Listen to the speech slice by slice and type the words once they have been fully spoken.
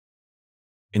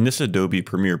In this Adobe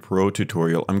Premiere Pro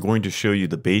tutorial, I'm going to show you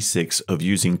the basics of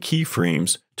using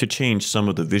keyframes to change some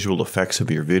of the visual effects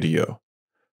of your video.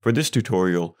 For this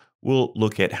tutorial, we'll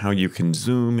look at how you can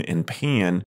zoom and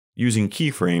pan using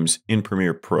keyframes in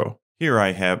Premiere Pro. Here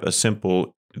I have a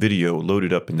simple video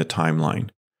loaded up in the timeline.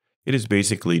 It is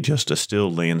basically just a still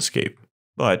landscape,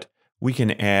 but we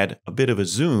can add a bit of a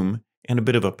zoom and a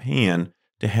bit of a pan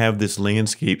to have this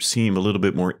landscape seem a little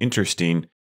bit more interesting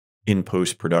in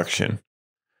post-production.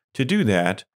 To do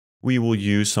that, we will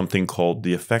use something called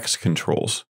the effects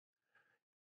controls.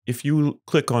 If you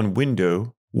click on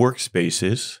Window,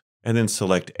 Workspaces, and then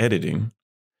select Editing,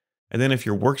 and then if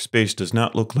your workspace does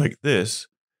not look like this,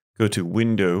 go to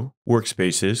Window,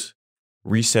 Workspaces,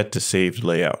 Reset to Saved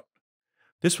Layout.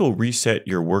 This will reset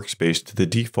your workspace to the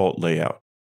default layout.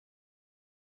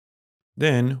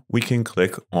 Then we can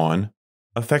click on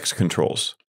Effects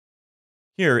Controls.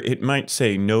 Here it might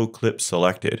say No Clip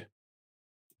Selected.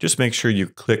 Just make sure you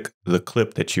click the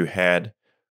clip that you had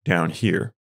down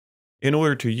here. In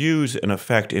order to use an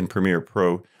effect in Premiere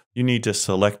Pro, you need to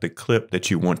select the clip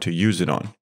that you want to use it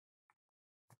on.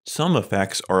 Some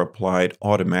effects are applied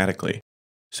automatically.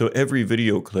 So every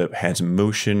video clip has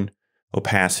motion,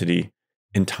 opacity,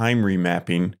 and time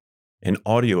remapping and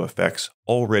audio effects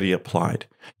already applied.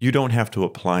 You don't have to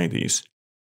apply these.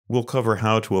 We'll cover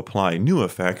how to apply new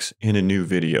effects in a new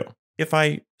video. If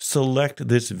I select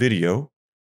this video,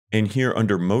 and here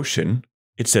under Motion,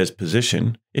 it says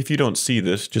Position. If you don't see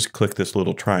this, just click this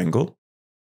little triangle.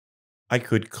 I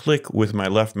could click with my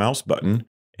left mouse button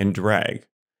and drag,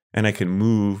 and I can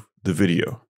move the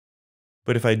video.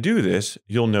 But if I do this,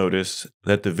 you'll notice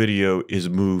that the video is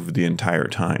moved the entire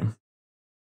time.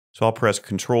 So I'll press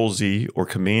Ctrl-Z or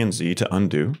Command-Z to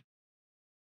undo.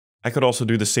 I could also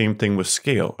do the same thing with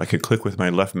scale. I could click with my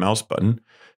left mouse button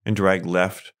and drag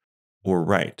left or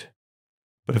right.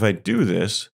 But if I do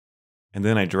this, and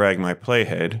then I drag my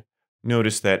playhead,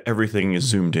 notice that everything is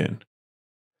zoomed in.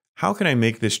 How can I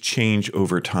make this change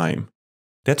over time?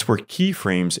 That's where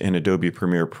keyframes in Adobe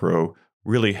Premiere Pro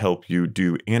really help you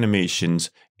do animations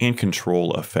and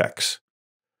control effects.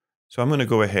 So I'm going to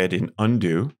go ahead and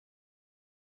undo.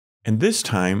 And this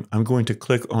time, I'm going to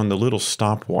click on the little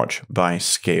stopwatch by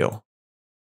scale.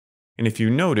 And if you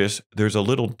notice, there's a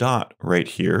little dot right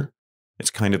here. It's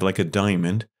kind of like a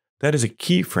diamond. That is a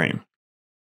keyframe.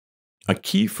 A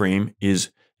keyframe is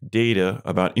data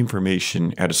about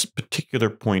information at a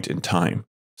particular point in time.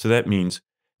 So that means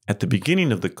at the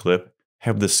beginning of the clip,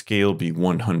 have the scale be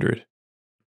 100.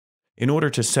 In order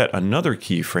to set another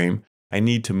keyframe, I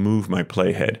need to move my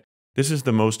playhead. This is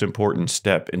the most important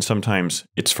step, and sometimes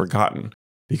it's forgotten,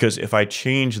 because if I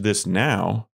change this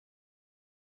now,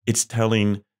 it's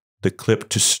telling the clip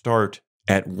to start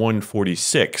at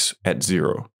 146 at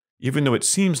 0. Even though it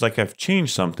seems like I've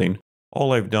changed something,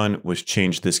 all I've done was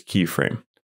change this keyframe.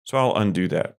 So I'll undo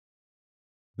that.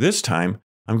 This time,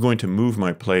 I'm going to move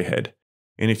my playhead.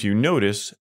 And if you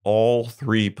notice, all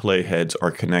three playheads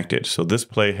are connected. So this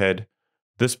playhead,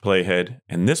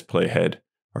 and this playhead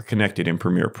are connected in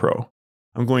Premiere Pro.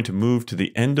 I'm going to move to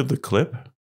the end of the clip,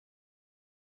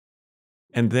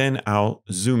 and then I'll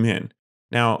zoom in.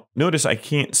 Now, notice I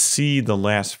can't see the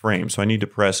last frame, so I need to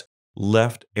press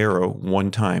left arrow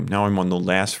one time. Now I'm on the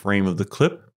last frame of the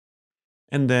clip,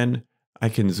 and then I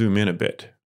can zoom in a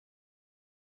bit.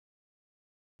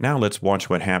 Now let's watch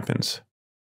what happens.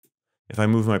 If I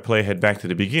move my playhead back to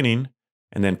the beginning,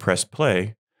 and then press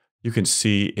play, you can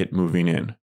see it moving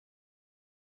in.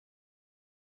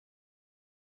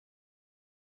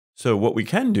 So what we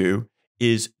can do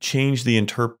is change the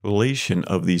interpolation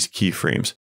of these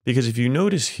keyframes. Because if you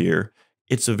notice here,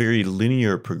 it's a very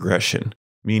linear progression,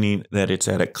 meaning that it's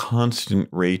at a constant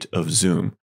rate of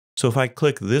zoom. So if I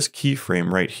click this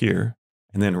keyframe right here,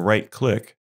 and then right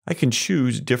click, I can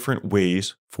choose different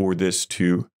ways for this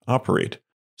to operate.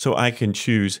 So I can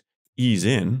choose ease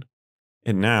in,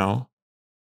 and now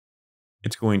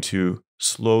it's going to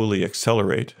slowly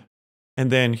accelerate.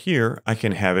 And then here I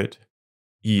can have it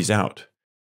ease out.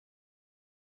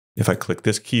 If I click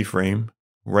this keyframe,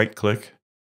 right click,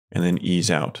 and then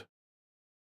ease out.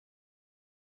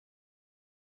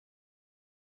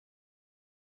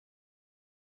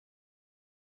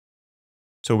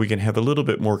 So we can have a little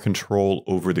bit more control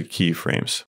over the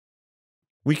keyframes.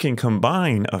 We can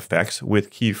combine effects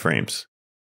with keyframes.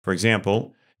 For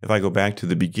example, if I go back to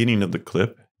the beginning of the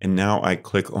clip and now I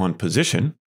click on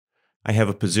Position, I have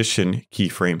a position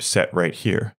keyframe set right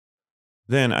here.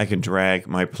 Then I can drag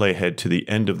my playhead to the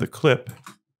end of the clip,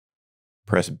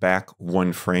 press back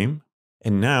one frame,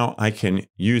 and now I can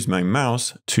use my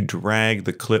mouse to drag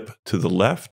the clip to the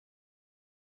left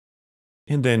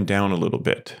and then down a little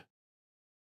bit.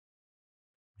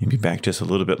 maybe back just a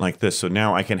little bit like this. So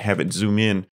now I can have it zoom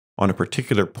in on a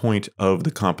particular point of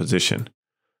the composition.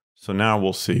 So now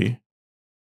we'll see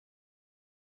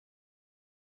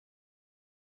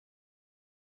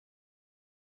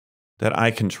that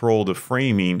I control the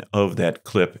framing of that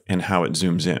clip and how it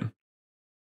zooms in.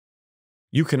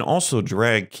 You can also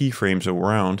drag keyframes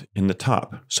around in the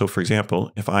top. So for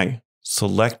example, if I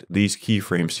select these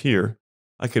keyframes here,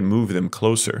 I can move them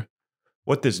closer.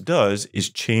 What this does is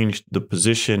change the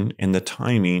position and the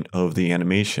timing of the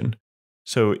animation.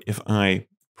 So if I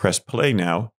press play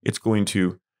now, it's going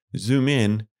to zoom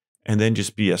in and then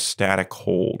just be a static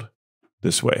hold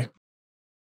this way.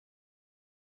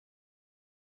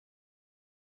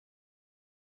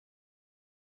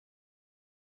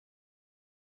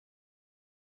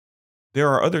 There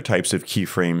are other types of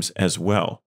keyframes as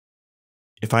well.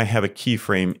 If I have a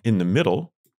keyframe in the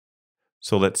middle,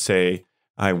 so let's say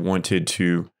I wanted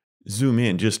to zoom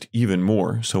in just even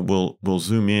more. So we'll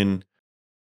zoom in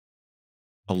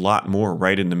a lot more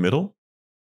right in the middle.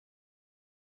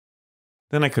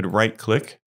 Then I could right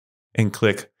click and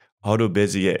click Auto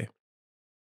Bezier.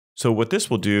 So what this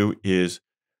will do is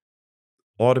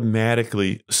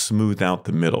automatically smooth out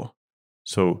the middle.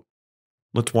 So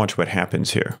let's watch what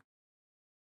happens here.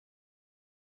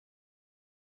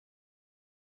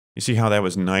 You see how that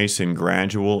was nice and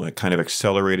gradual? It kind of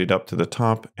accelerated up to the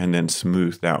top and then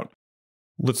smoothed out.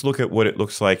 Let's look at what it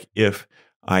looks like if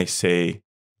I say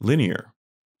linear.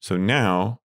 So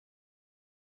now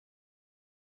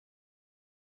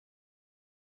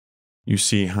you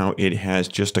see how it has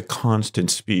just a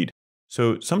constant speed.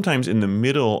 So sometimes in the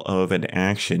middle of an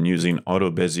action using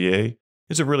Auto Bezier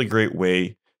is a really great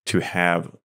way to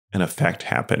have an effect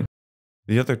happen.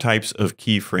 The other types of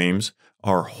keyframes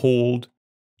are hold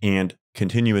and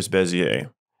continuous Bezier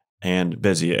and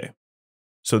Bezier.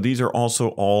 So these are also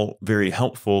all very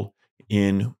helpful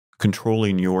in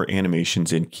controlling your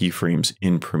animations and keyframes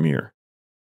in Premiere.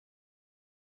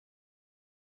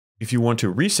 If you want to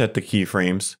reset the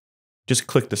keyframes, just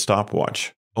click the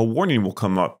stopwatch. A warning will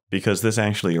come up because this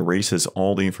actually erases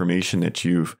all the information that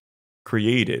you've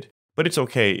created, but it's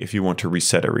okay if you want to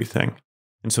reset everything.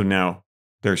 And so now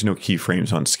there's no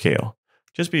keyframes on scale.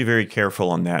 Just be very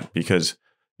careful on that because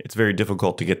it's very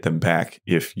difficult to get them back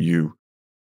if you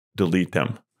delete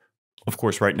them. Of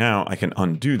course, right now I can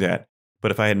undo that,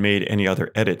 but if I had made any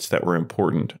other edits that were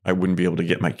important, I wouldn't be able to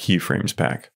get my keyframes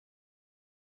back.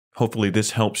 Hopefully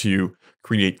this helps you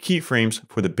create keyframes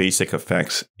for the basic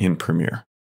effects in Premiere.